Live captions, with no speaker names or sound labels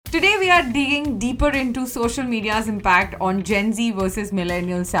Today we are digging deeper into social media's impact on Gen Z versus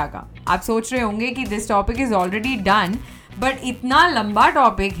Millennial saga. आप सोच रहे होंगे कि this topic is already done, but इतना लंबा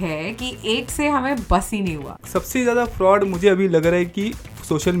टॉपिक है कि एक से हमें बस ही नहीं हुआ. सबसे ज़्यादा फ्रॉड मुझे अभी लग रहा है कि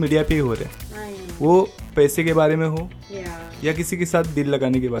सोशल मीडिया पे ही हो रहे हैं. वो पैसे के बारे में हो या किसी के साथ दिल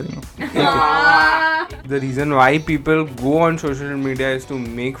लगाने के बारे में हो. The reason why people go on social media is to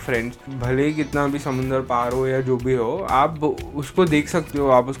make friends. भले ही कितना भी समुंदर पार हो या जो भी हो, आप उसको देख सकते हो,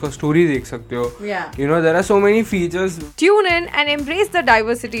 आप उसका स्टोरी देख सकते हो. You know, there are so many features. Tune in and embrace the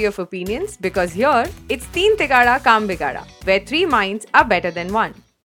diversity of opinions because here it's Teen Tigada Kaam Bigada, where 3 minds are better than 1.